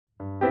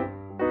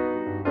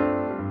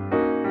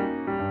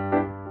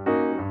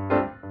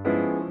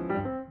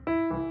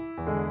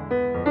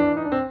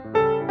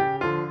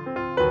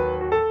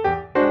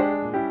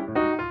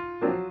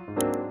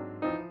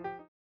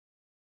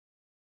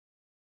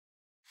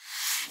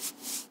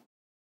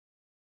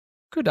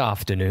Good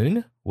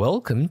afternoon.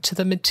 Welcome to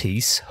the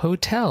Matisse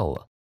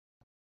Hotel.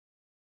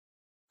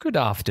 Good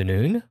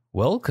afternoon.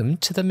 Welcome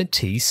to the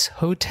Matisse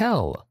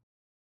Hotel.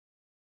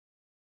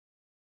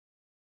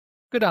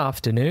 Good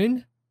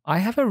afternoon. I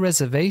have a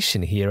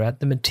reservation here at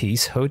the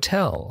Matisse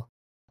Hotel.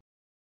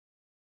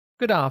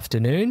 Good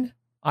afternoon.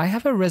 I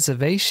have a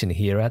reservation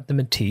here at the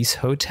Matisse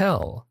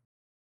Hotel.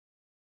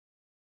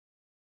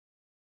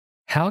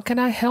 How can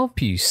I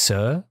help you,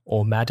 sir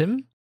or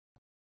madam?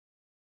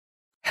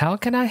 How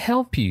can I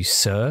help you,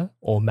 sir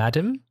or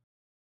madam?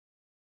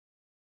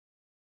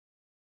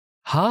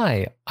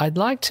 Hi, I'd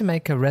like to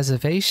make a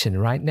reservation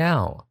right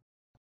now.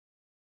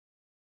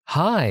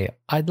 Hi,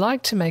 I'd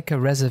like to make a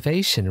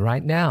reservation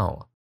right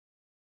now.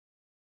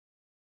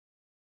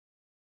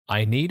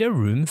 I need a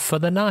room for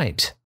the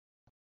night.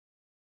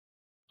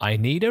 I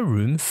need a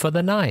room for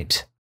the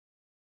night.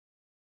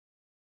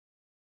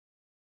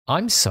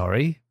 I'm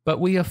sorry, but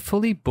we are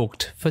fully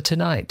booked for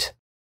tonight.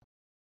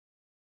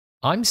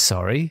 I'm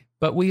sorry,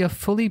 but we are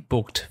fully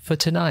booked for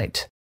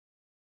tonight.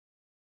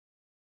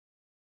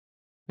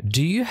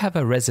 Do you have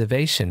a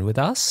reservation with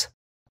us?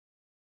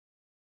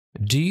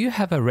 Do you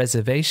have a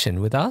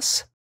reservation with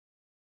us?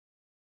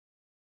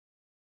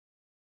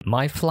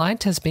 My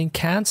flight has been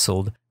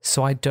cancelled,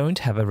 so I don't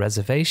have a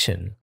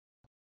reservation.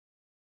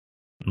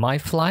 My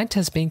flight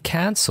has been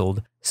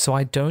cancelled, so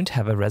I don't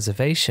have a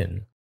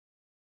reservation.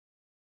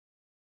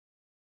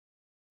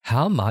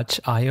 How much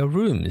are your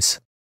rooms?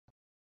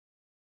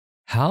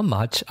 How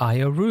much are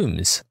your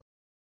rooms?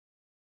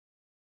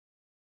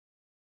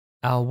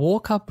 Our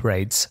walk-up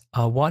rates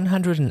are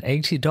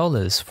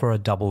 $180 for a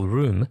double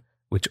room,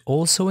 which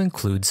also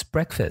includes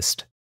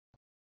breakfast.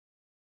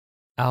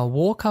 Our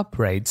walk-up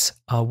rates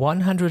are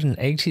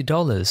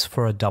 $180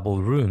 for a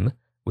double room,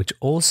 which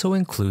also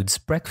includes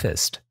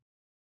breakfast.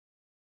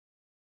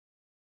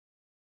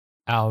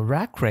 Our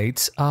rack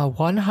rates are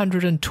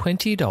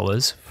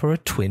 $120 for a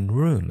twin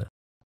room.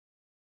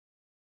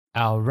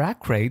 Our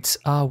rack rates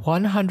are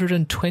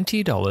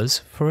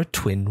 $120 for a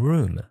twin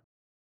room.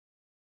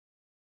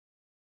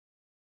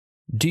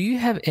 Do you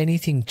have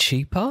anything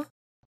cheaper?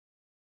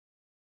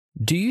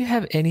 Do you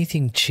have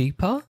anything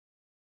cheaper?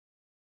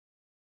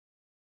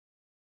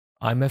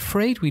 I'm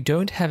afraid we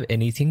don't have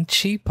anything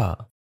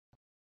cheaper.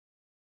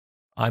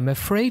 I'm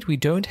afraid we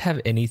don't have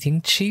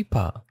anything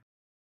cheaper.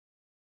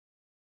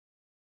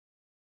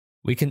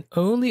 We can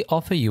only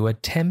offer you a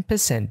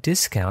 10%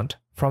 discount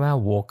from our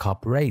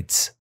walk-up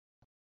rates.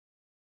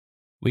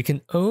 We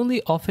can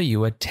only offer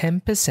you a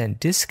 10%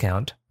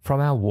 discount from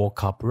our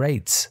walk-up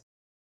rates.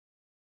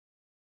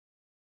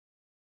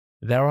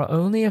 There are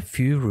only a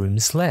few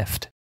rooms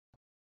left.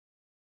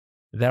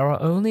 There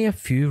are only a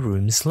few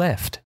rooms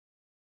left.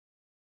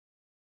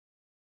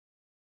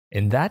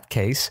 In that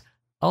case,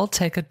 I'll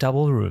take a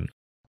double room.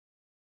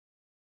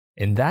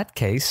 In that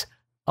case,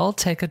 I'll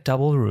take a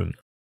double room.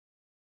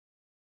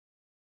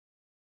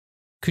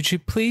 Could you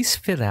please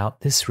fill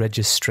out this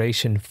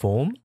registration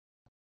form?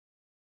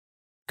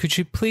 Could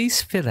you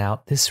please fill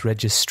out this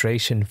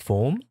registration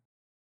form?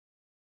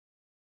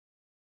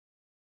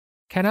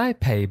 Can I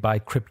pay by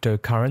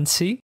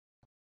cryptocurrency?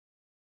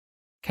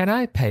 Can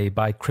I pay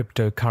by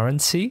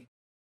cryptocurrency?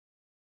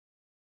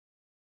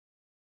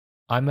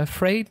 I'm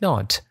afraid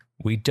not.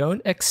 We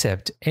don't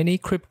accept any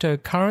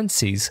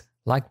cryptocurrencies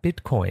like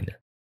Bitcoin.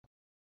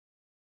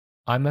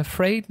 I'm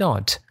afraid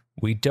not.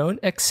 We don't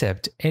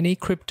accept any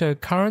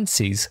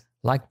cryptocurrencies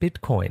like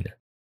Bitcoin.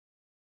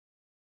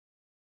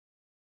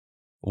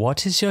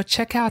 What is your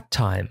checkout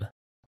time?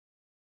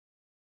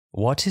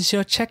 What is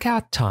your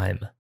checkout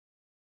time?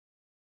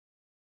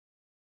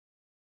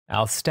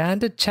 Our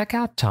standard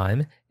checkout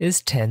time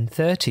is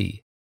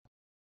 10:30.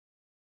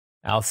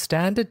 Our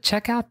standard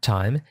checkout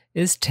time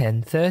is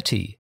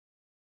 10:30.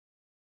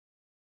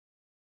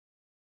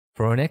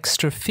 For an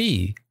extra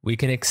fee, we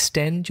can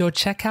extend your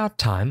checkout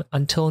time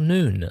until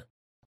noon.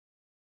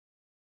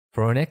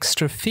 For an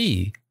extra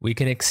fee, we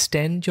can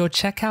extend your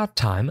checkout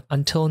time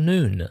until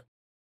noon.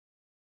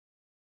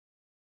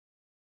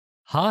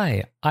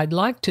 Hi, I'd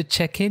like to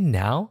check in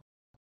now.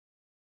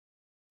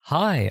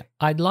 Hi,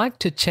 I'd like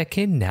to check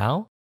in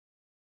now.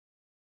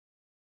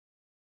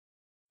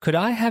 Could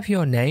I have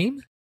your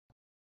name?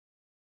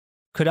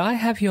 Could I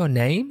have your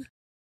name?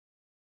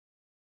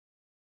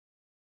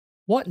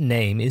 What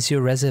name is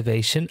your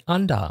reservation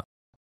under?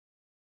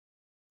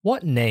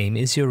 What name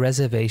is your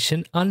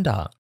reservation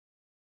under?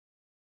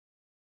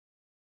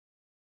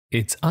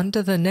 It's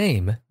under the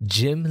name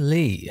Jim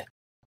Lee.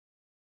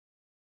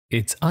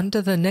 It's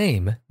under the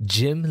name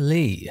Jim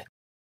Lee.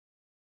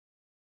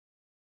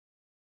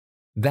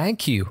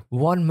 Thank you.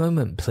 One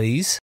moment,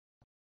 please.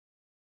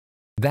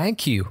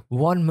 Thank you.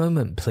 One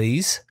moment,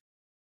 please.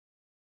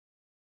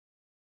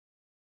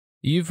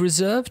 You've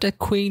reserved a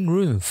queen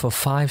room for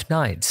 5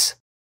 nights.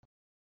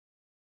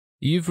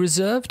 You've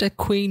reserved a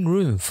queen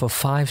room for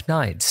 5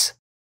 nights.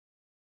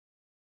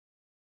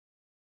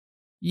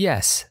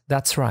 Yes,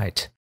 that's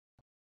right.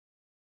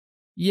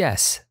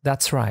 Yes,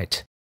 that's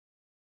right.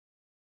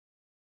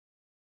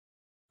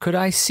 Could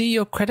I see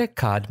your credit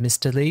card,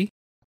 Mr. Lee?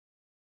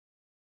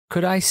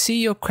 Could I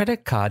see your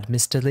credit card,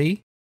 Mr.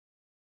 Lee?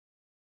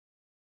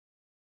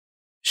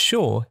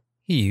 Sure,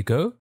 here you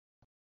go.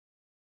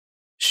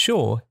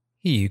 Sure,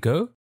 here you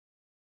go.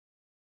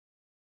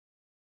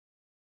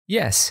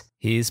 Yes,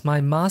 here's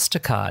my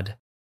MasterCard.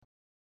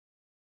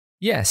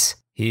 Yes,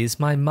 here's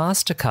my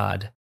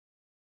MasterCard.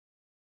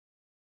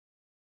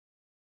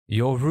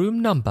 Your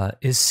room number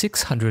is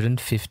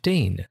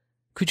 615.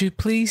 Could you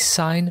please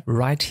sign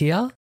right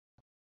here?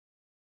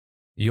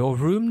 Your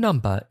room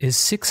number is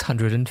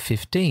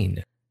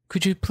 615.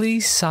 Could you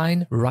please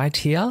sign right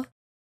here?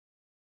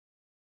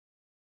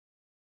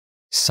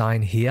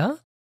 Sign here?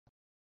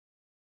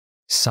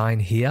 Sign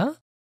here?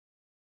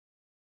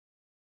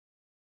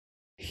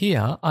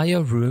 Here are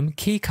your room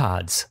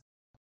keycards.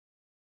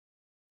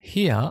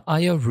 Here are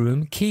your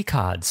room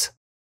keycards.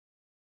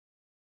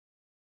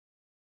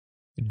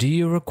 Do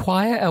you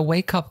require a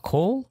wake-up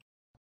call?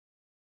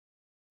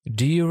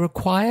 Do you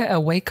require a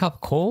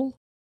wake-up call?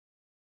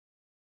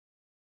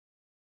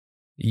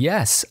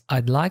 Yes,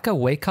 I'd like a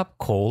wake-up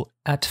call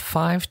at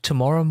 5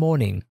 tomorrow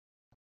morning.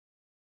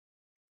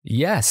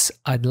 Yes,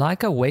 I'd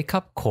like a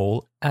wake-up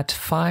call at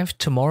 5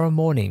 tomorrow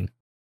morning.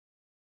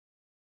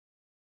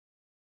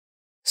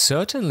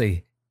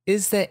 Certainly.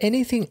 Is there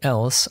anything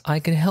else I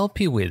can help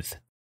you with?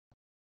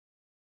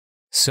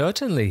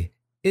 Certainly.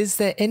 Is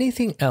there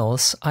anything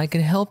else I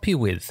can help you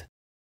with?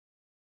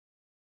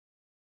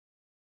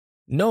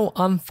 No,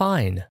 I'm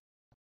fine.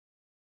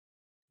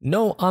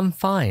 No, I'm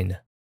fine.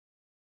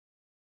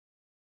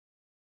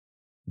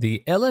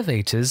 The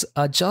elevators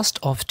are just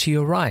off to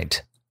your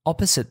right,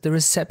 opposite the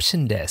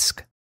reception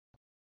desk.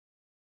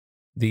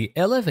 The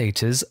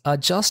elevators are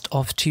just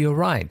off to your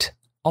right,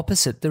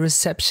 opposite the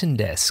reception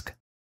desk.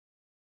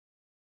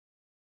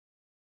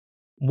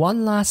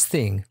 One last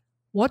thing.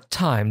 What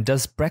time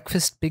does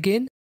breakfast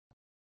begin?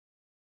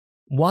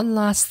 One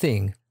last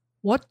thing.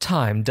 What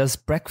time does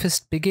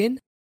breakfast begin?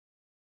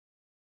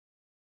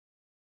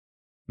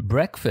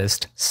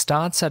 Breakfast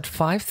starts at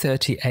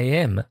 5:30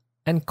 a.m.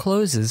 and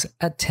closes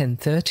at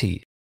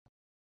 10:30.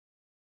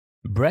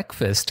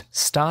 Breakfast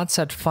starts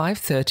at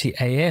 5:30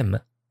 a.m.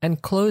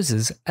 and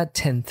closes at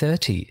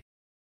 10:30.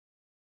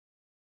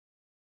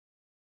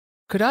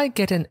 Could I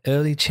get an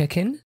early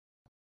check-in?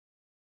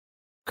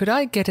 Could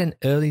I get an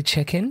early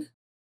check-in?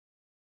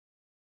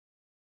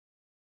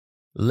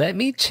 Let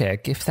me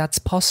check if that's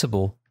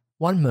possible.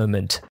 One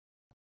moment.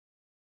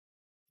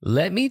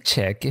 Let me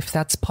check if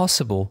that's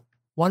possible.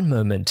 One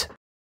moment.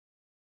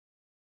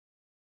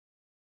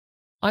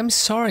 I'm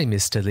sorry,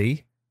 Mr.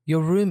 Lee.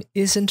 Your room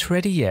isn't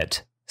ready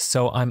yet,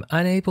 so I'm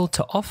unable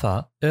to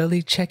offer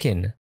early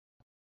check-in.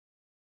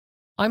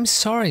 I'm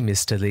sorry,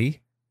 Mr.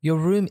 Lee. Your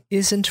room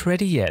isn't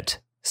ready yet,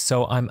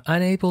 so I'm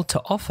unable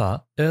to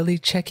offer early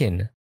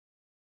check-in.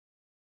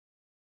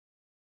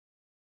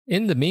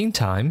 In the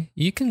meantime,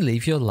 you can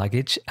leave your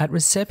luggage at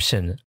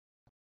reception.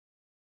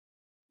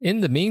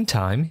 In the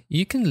meantime,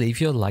 you can leave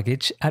your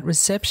luggage at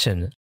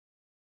reception.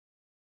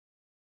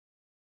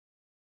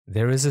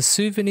 There is a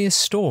souvenir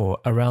store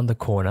around the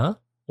corner,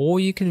 or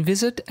you can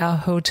visit our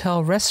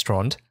hotel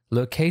restaurant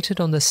located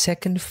on the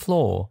second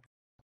floor.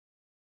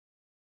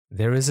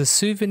 There is a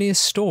souvenir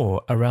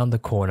store around the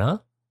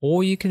corner,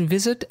 or you can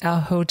visit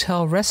our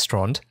hotel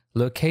restaurant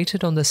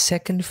located on the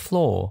second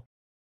floor.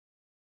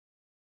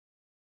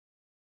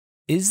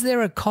 Is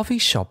there a coffee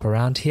shop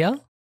around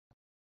here?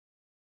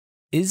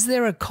 Is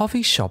there a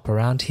coffee shop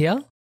around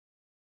here?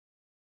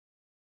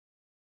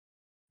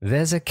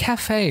 There's a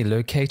cafe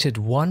located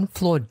one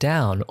floor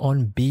down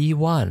on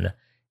B1.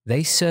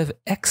 They serve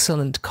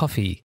excellent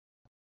coffee.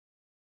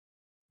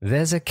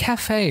 There's a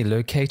cafe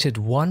located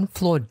one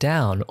floor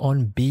down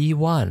on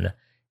B1.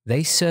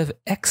 They serve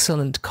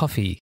excellent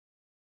coffee.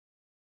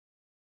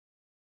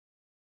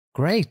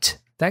 Great,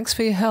 thanks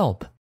for your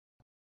help.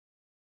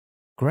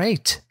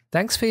 Great,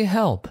 thanks for your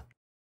help.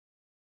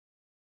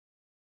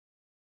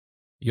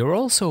 You're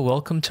also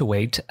welcome to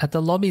wait at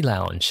the lobby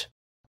lounge.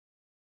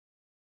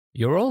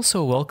 You're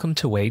also welcome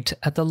to wait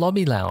at the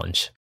lobby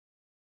lounge.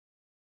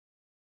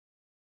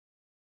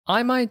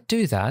 I might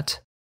do that.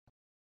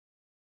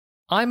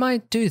 I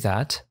might do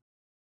that.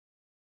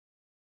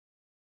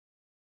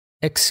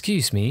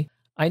 Excuse me,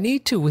 I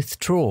need to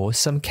withdraw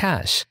some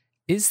cash.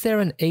 Is there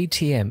an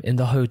ATM in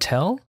the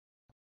hotel?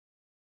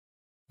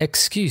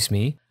 Excuse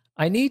me,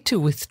 I need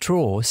to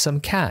withdraw some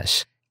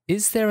cash.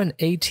 Is there an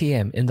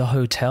ATM in the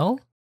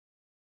hotel?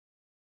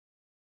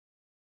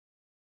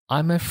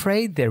 I'm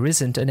afraid there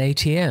isn't an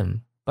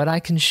ATM, but I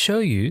can show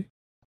you.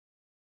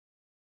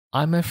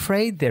 I'm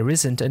afraid there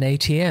isn't an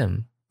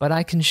ATM, but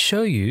I can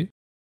show you.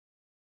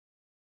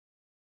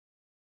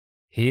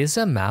 Here's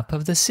a map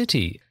of the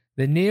city.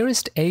 The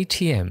nearest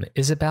ATM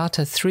is about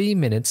a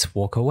 3-minute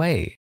walk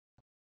away.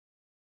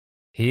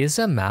 Here's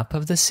a map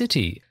of the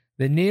city.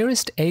 The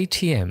nearest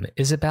ATM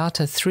is about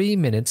a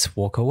 3-minute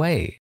walk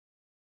away.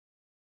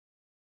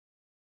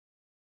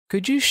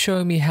 Could you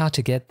show me how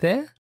to get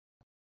there?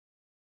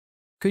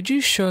 Could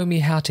you show me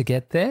how to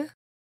get there?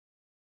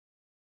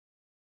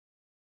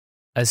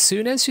 As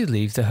soon as you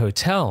leave the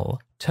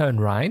hotel, turn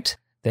right,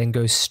 then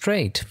go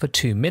straight for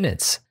 2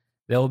 minutes.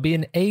 There will be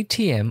an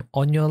ATM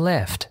on your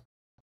left.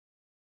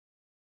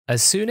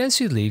 As soon as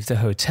you leave the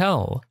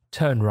hotel,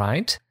 turn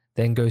right,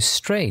 then go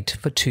straight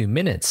for 2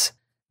 minutes.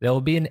 There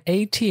will be an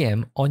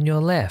ATM on your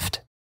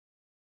left.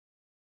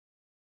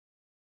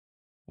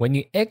 When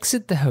you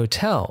exit the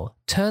hotel,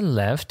 turn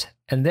left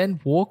and then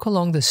walk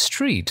along the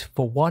street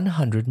for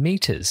 100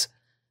 meters.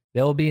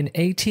 There will be an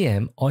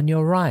ATM on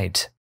your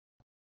right.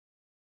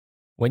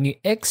 When you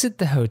exit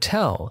the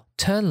hotel,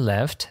 turn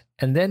left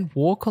and then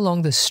walk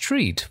along the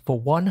street for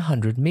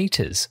 100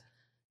 meters.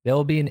 There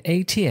will be an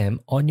ATM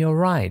on your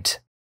right.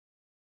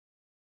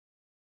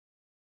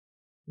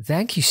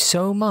 Thank you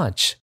so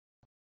much.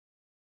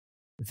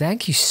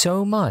 Thank you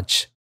so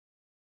much.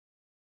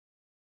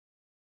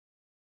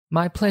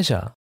 My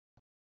pleasure.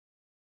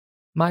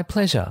 My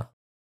pleasure.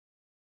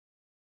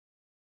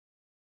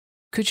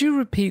 Could you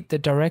repeat the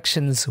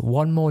directions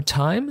one more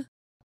time?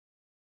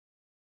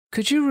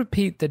 Could you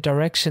repeat the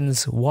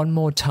directions one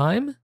more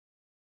time?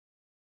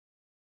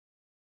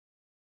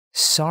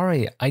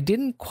 Sorry, I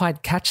didn't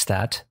quite catch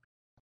that.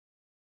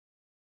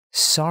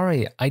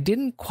 Sorry, I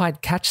didn't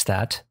quite catch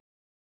that.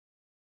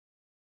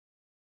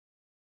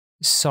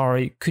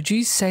 Sorry, could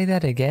you say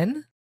that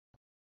again?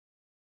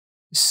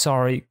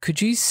 Sorry,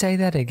 could you say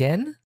that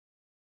again?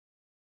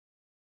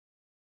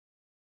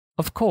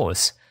 Of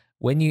course,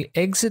 when you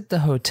exit the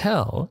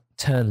hotel,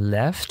 turn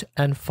left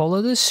and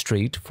follow the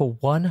street for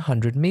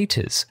 100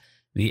 meters.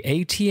 The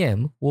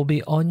ATM will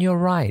be on your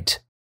right.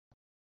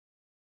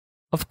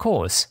 Of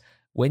course,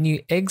 when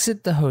you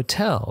exit the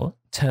hotel,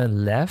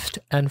 turn left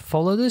and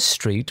follow the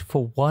street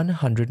for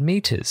 100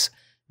 meters.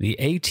 The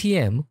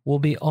ATM will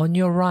be on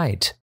your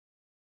right.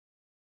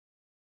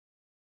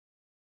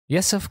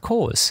 Yes, of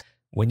course.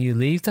 When you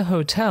leave the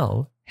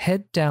hotel,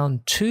 head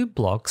down 2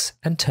 blocks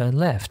and turn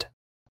left.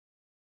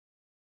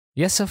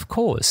 Yes, of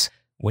course.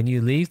 When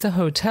you leave the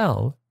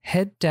hotel,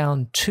 head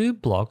down 2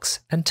 blocks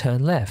and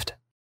turn left.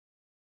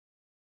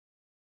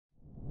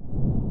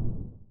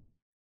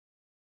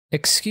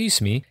 Excuse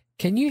me,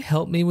 can you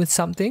help me with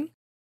something?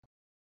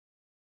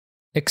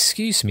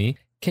 Excuse me,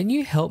 can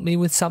you help me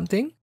with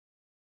something?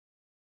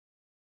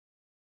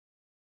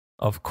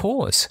 Of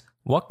course.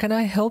 What can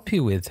I help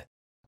you with?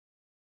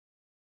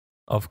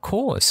 Of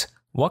course.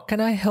 What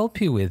can I help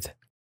you with?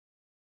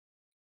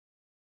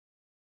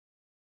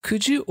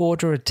 Could you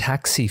order a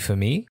taxi for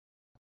me?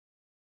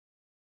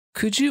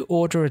 Could you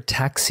order a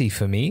taxi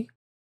for me?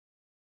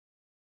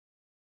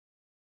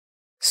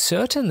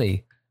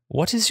 Certainly.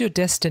 What is your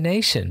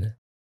destination?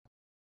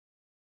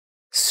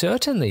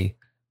 Certainly.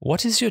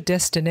 What is your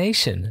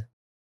destination?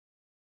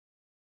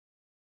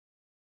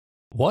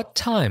 What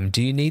time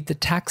do you need the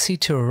taxi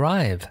to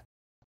arrive?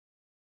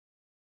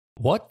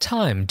 What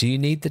time do you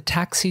need the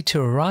taxi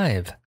to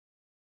arrive?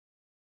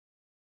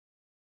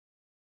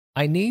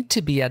 I need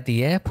to be at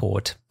the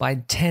airport by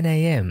 10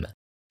 a.m.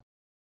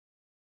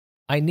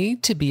 I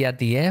need to be at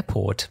the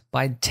airport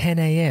by 10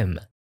 a.m.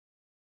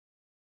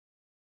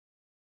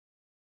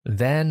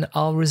 Then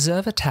I'll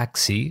reserve a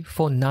taxi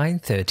for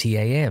 9:30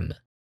 a.m.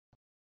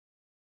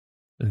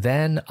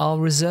 Then I'll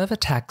reserve a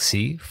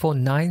taxi for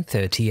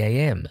 9:30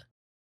 a.m.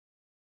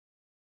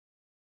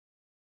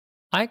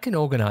 I can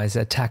organize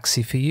a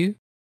taxi for you.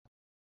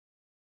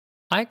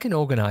 I can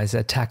organize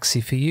a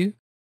taxi for you.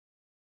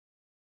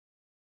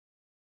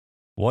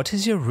 What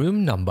is your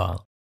room number?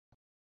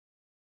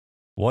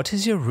 What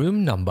is your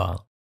room number?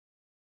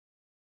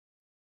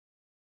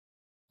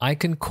 I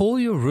can call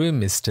your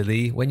room, Mr.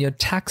 Lee, when your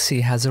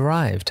taxi has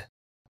arrived.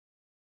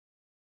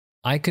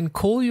 I can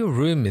call your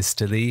room,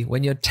 Mr. Lee,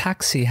 when your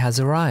taxi has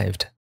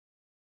arrived.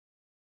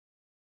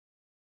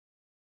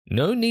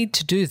 No need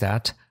to do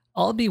that.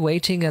 I'll be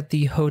waiting at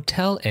the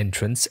hotel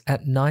entrance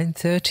at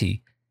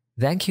 9:30.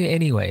 Thank you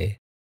anyway.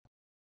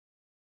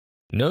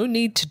 No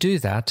need to do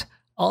that.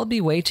 I'll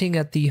be waiting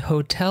at the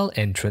hotel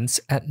entrance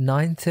at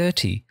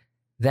 9:30.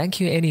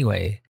 Thank you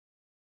anyway.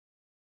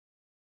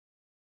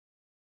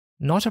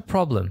 Not a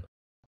problem.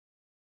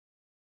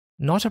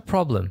 Not a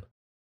problem.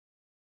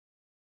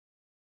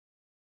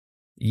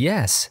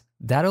 Yes,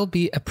 that'll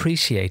be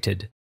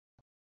appreciated.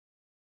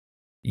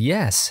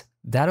 Yes,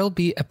 that'll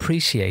be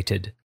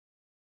appreciated.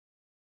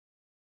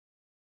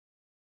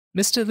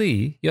 Mr.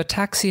 Lee, your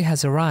taxi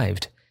has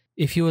arrived.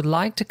 If you would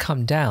like to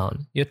come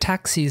down, your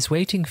taxi is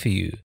waiting for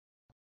you.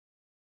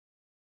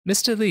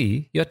 Mr.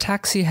 Lee, your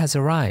taxi has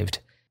arrived.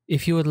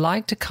 If you would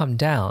like to come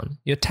down,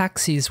 your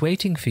taxi is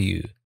waiting for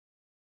you.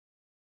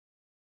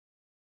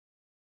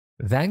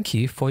 Thank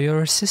you for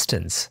your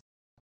assistance.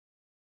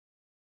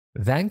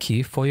 Thank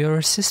you for your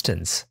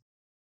assistance.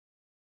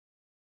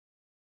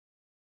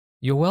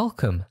 You're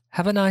welcome.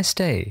 Have a nice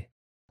day.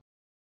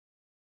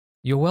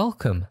 You're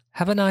welcome.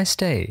 Have a nice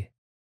day.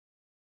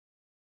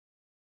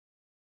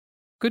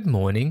 Good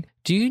morning.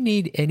 Do you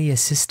need any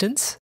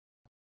assistance?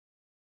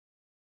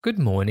 Good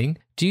morning.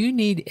 Do you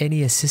need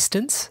any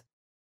assistance?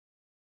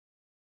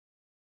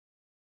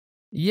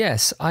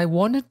 Yes, I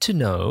wanted to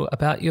know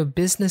about your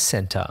business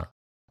center.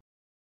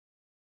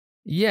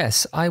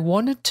 Yes, I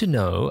wanted to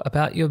know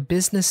about your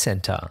business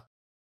center.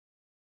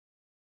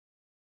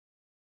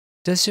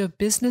 Does your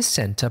business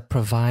center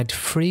provide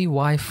free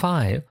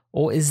Wi-Fi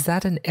or is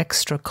that an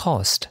extra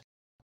cost?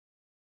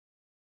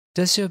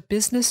 Does your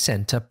business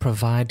center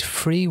provide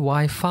free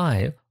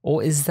Wi-Fi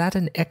or is that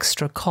an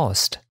extra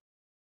cost?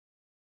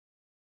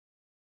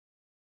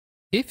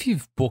 If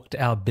you've booked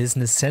our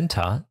business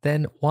center,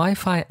 then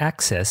Wi-Fi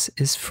access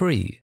is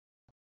free.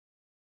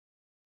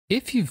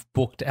 If you've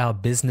booked our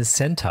business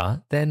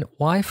center, then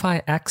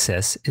Wi-Fi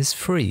access is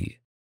free.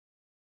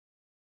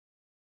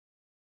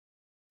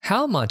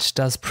 How much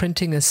does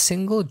printing a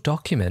single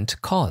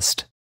document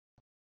cost?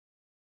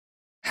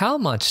 How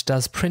much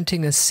does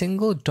printing a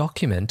single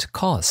document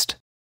cost?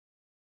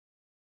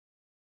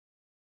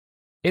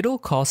 It'll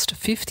cost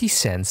 50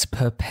 cents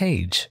per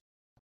page.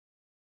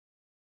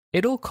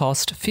 It'll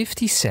cost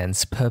 50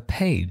 cents per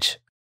page.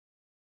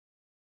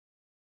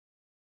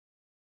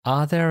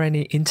 Are there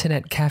any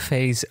internet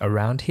cafes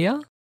around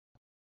here?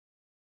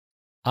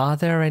 Are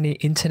there any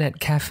internet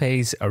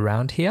cafes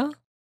around here?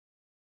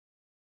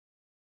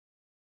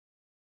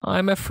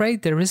 I'm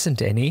afraid there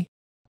isn't any.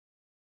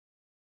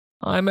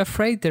 I'm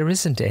afraid there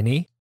isn't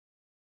any.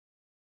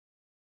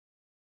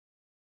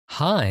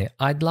 Hi,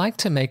 I'd like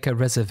to make a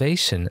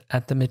reservation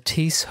at the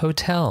Matisse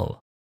Hotel.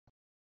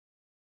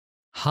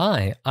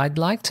 Hi, I'd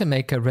like to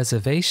make a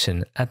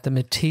reservation at the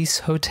Matisse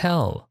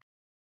Hotel.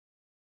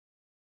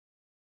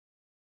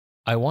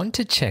 I want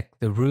to check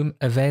the room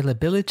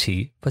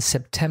availability for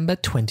September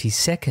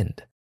 22nd.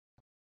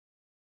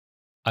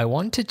 I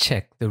want to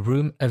check the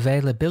room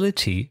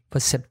availability for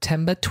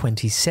September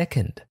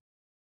 22nd.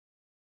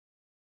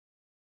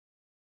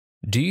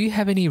 Do you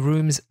have any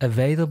rooms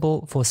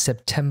available for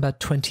September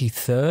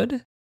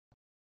 23rd?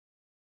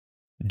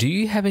 Do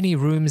you have any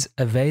rooms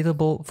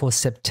available for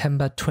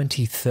September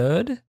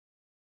 23rd?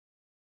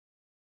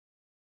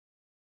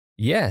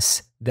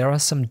 Yes, there are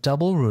some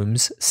double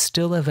rooms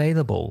still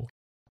available.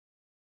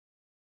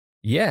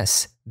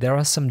 Yes, there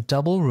are some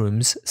double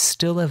rooms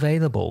still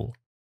available.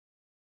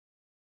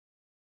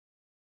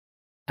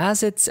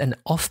 As it's an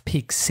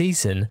off-peak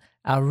season,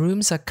 our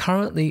rooms are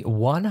currently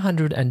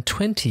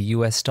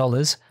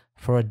 $120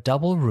 for a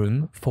double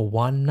room for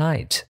one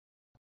night.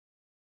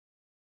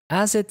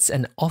 As it's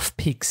an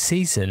off-peak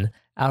season,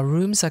 our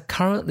rooms are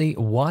currently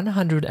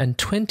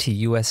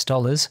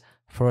 $120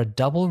 for a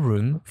double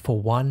room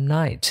for one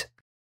night.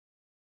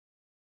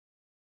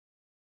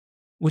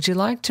 Would you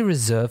like to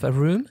reserve a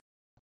room?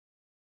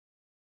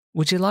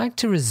 Would you like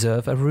to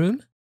reserve a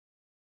room?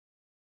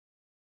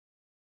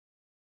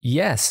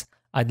 Yes,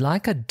 I'd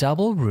like a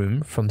double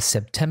room from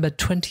September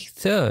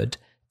 23rd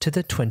to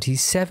the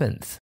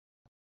 27th.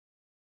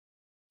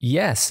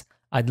 Yes,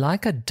 I'd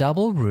like a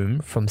double room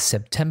from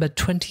September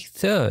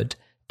 23rd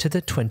to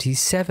the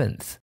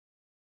 27th.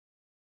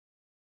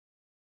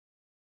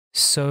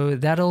 So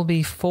that'll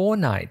be 4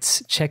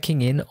 nights,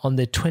 checking in on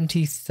the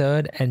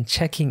 23rd and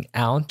checking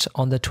out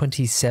on the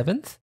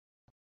 27th?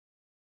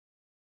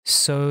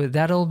 So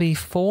that'll be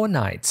 4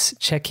 nights,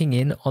 checking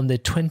in on the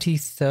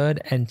 23rd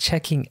and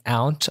checking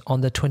out on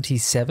the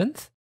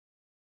 27th?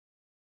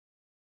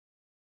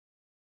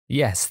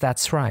 Yes,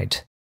 that's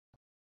right.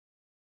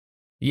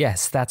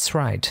 Yes, that's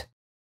right.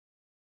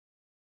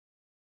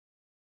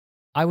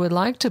 I would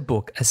like to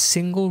book a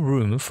single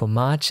room for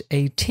March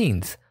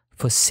 18th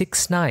for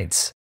 6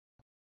 nights.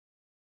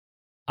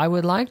 I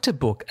would like to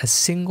book a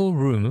single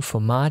room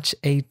for March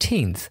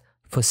 18th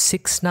for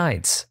 6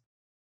 nights.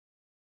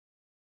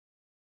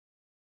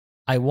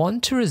 I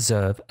want to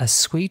reserve a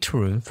suite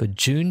room for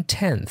June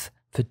 10th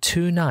for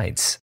 2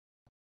 nights.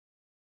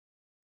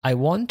 I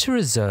want to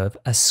reserve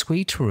a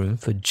suite room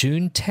for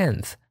June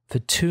 10th for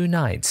 2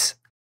 nights.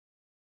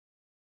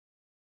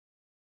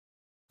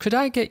 Could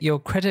I get your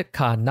credit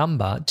card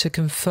number to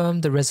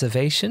confirm the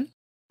reservation?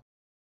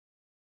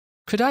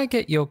 Could I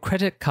get your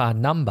credit card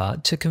number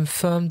to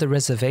confirm the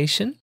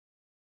reservation?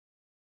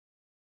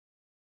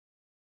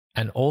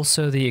 And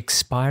also the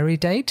expiry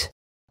date?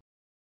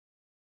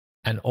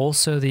 And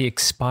also the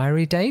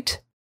expiry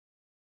date?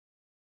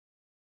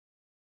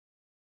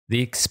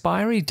 The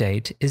expiry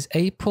date is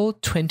April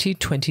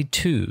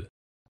 2022.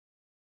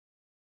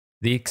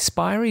 The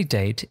expiry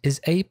date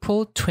is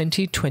April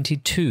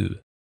 2022.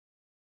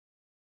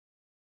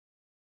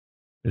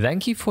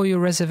 Thank you for your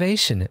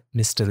reservation,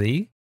 Mr.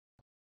 Lee.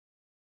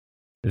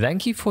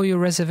 Thank you for your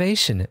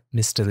reservation,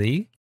 Mr.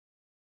 Lee.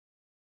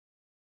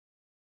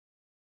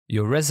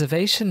 Your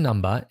reservation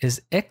number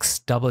is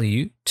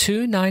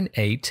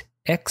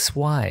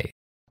XW298XY.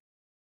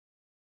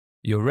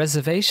 Your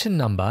reservation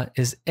number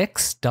is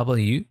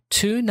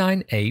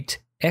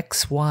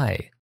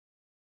XW298XY.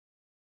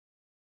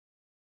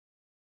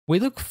 We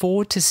look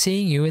forward to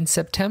seeing you in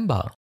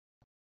September.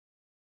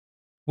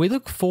 We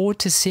look forward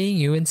to seeing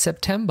you in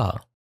September.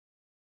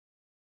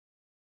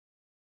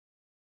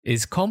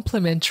 Is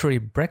complimentary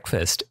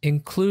breakfast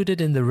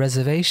included in the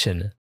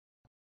reservation?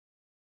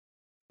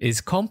 Is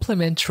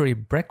complimentary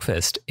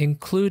breakfast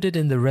included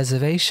in the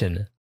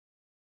reservation?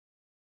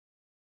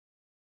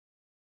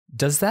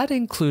 Does that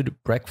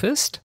include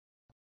breakfast?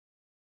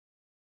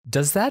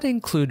 Does that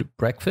include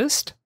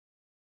breakfast?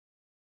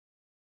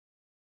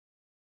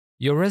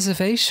 Your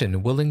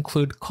reservation will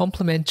include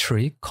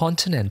complimentary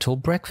continental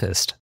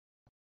breakfast.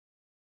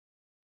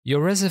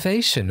 Your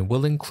reservation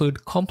will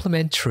include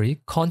complimentary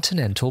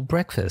continental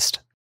breakfast.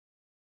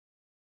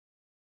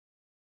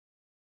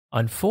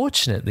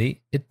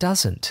 Unfortunately, it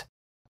doesn't.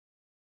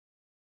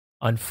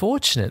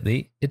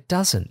 Unfortunately, it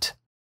doesn't.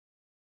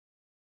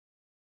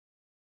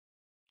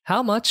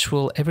 How much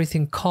will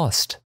everything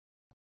cost?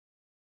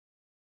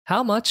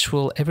 How much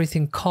will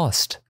everything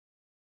cost?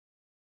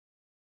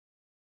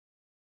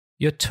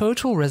 Your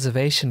total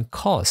reservation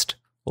cost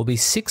will be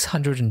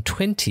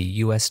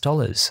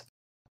 $620.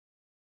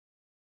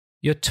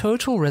 Your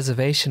total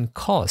reservation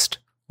cost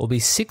will be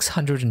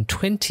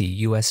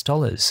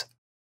 $620.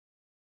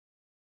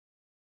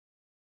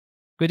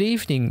 Good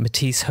evening,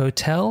 Matisse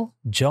Hotel.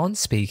 John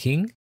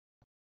speaking.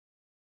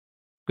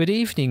 Good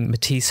evening,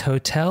 Matisse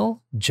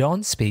Hotel.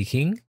 John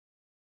speaking.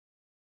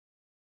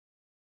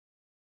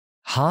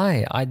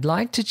 Hi, I'd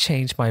like to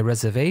change my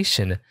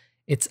reservation.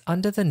 It's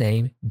under the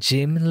name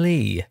Jim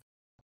Lee.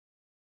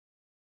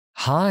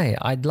 Hi,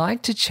 I'd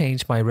like to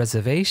change my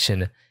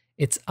reservation.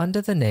 It's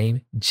under the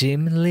name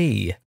Jim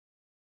Lee.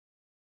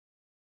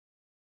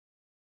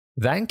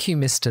 Thank you,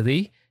 Mr.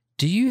 Lee.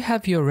 Do you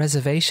have your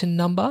reservation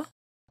number?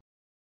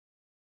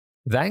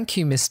 Thank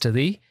you, Mr.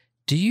 Lee.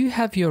 Do you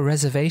have your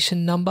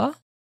reservation number?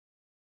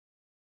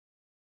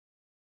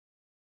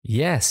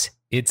 Yes,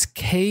 it's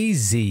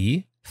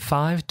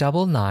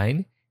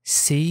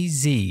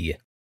KZ599CZ.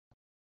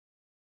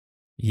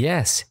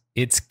 Yes,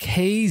 it's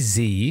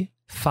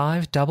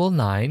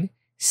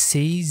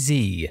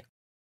KZ599CZ.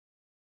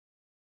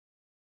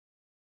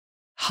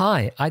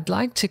 Hi, I'd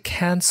like to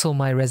cancel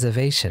my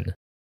reservation.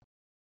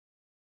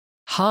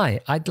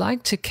 Hi, I'd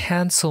like to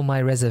cancel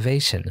my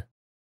reservation.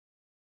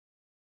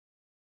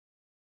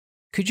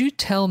 Could you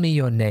tell me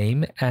your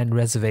name and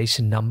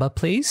reservation number,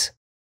 please?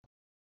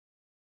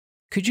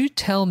 Could you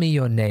tell me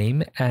your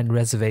name and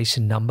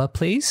reservation number,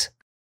 please?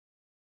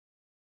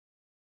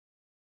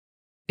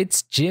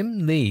 It's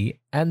Jim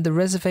Lee and the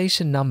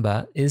reservation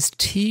number is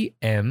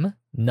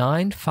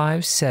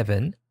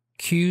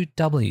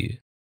TM957QW.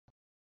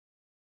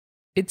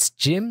 It's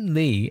Jim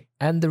Lee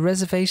and the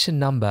reservation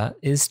number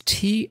is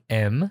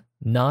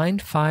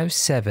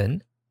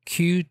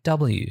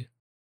TM957QW.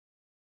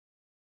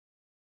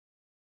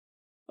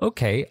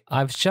 Okay,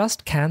 I've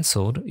just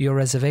cancelled your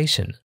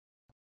reservation.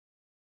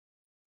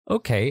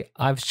 Okay,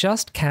 I've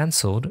just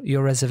cancelled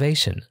your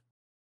reservation.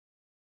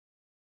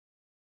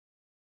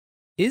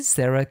 Is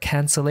there a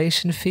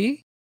cancellation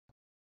fee?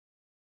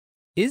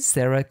 Is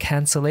there a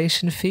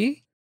cancellation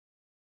fee?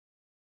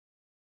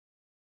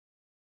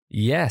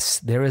 Yes,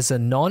 there is a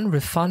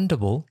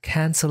non-refundable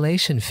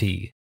cancellation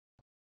fee.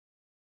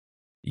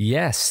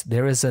 Yes,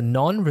 there is a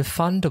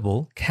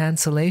non-refundable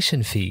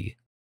cancellation fee.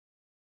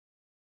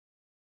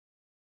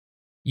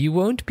 You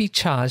won't be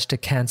charged a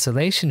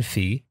cancellation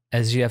fee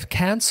as you have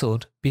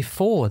cancelled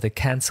before the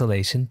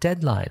cancellation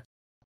deadline.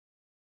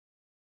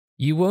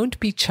 You won't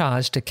be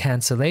charged a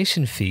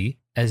cancellation fee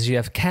as you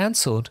have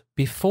cancelled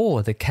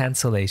before the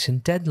cancellation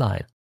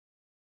deadline.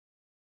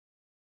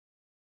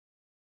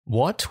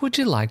 What would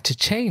you like to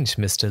change,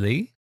 Mr.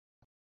 Lee?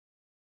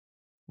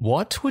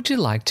 What would you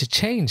like to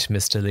change,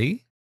 Mr.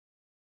 Lee?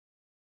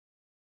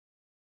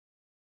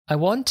 I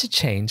want to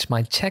change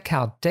my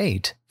checkout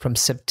date from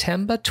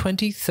September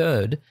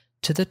 23rd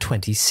to the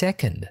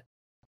 22nd.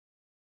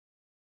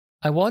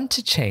 I want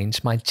to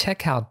change my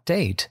checkout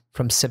date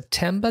from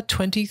September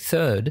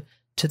 23rd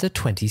to the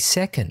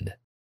 22nd.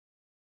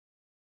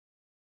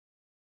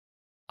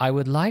 I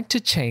would like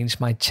to change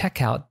my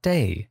checkout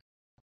day.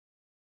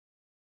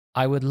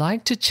 I would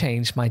like to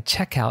change my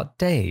checkout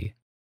day.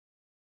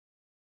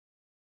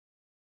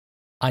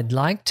 I'd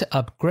like to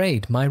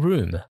upgrade my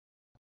room.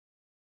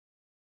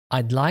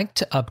 I'd like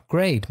to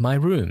upgrade my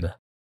room.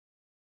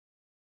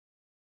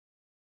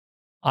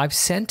 I've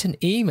sent an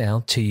email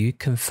to you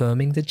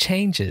confirming the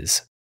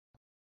changes.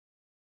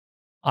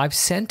 I've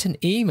sent an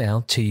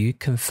email to you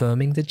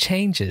confirming the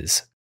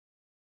changes.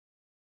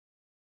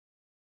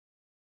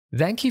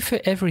 Thank you for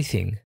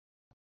everything.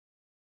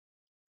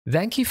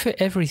 Thank you for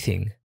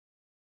everything.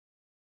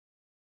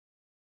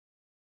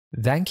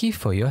 Thank you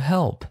for your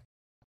help.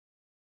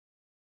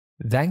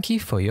 Thank you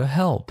for your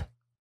help.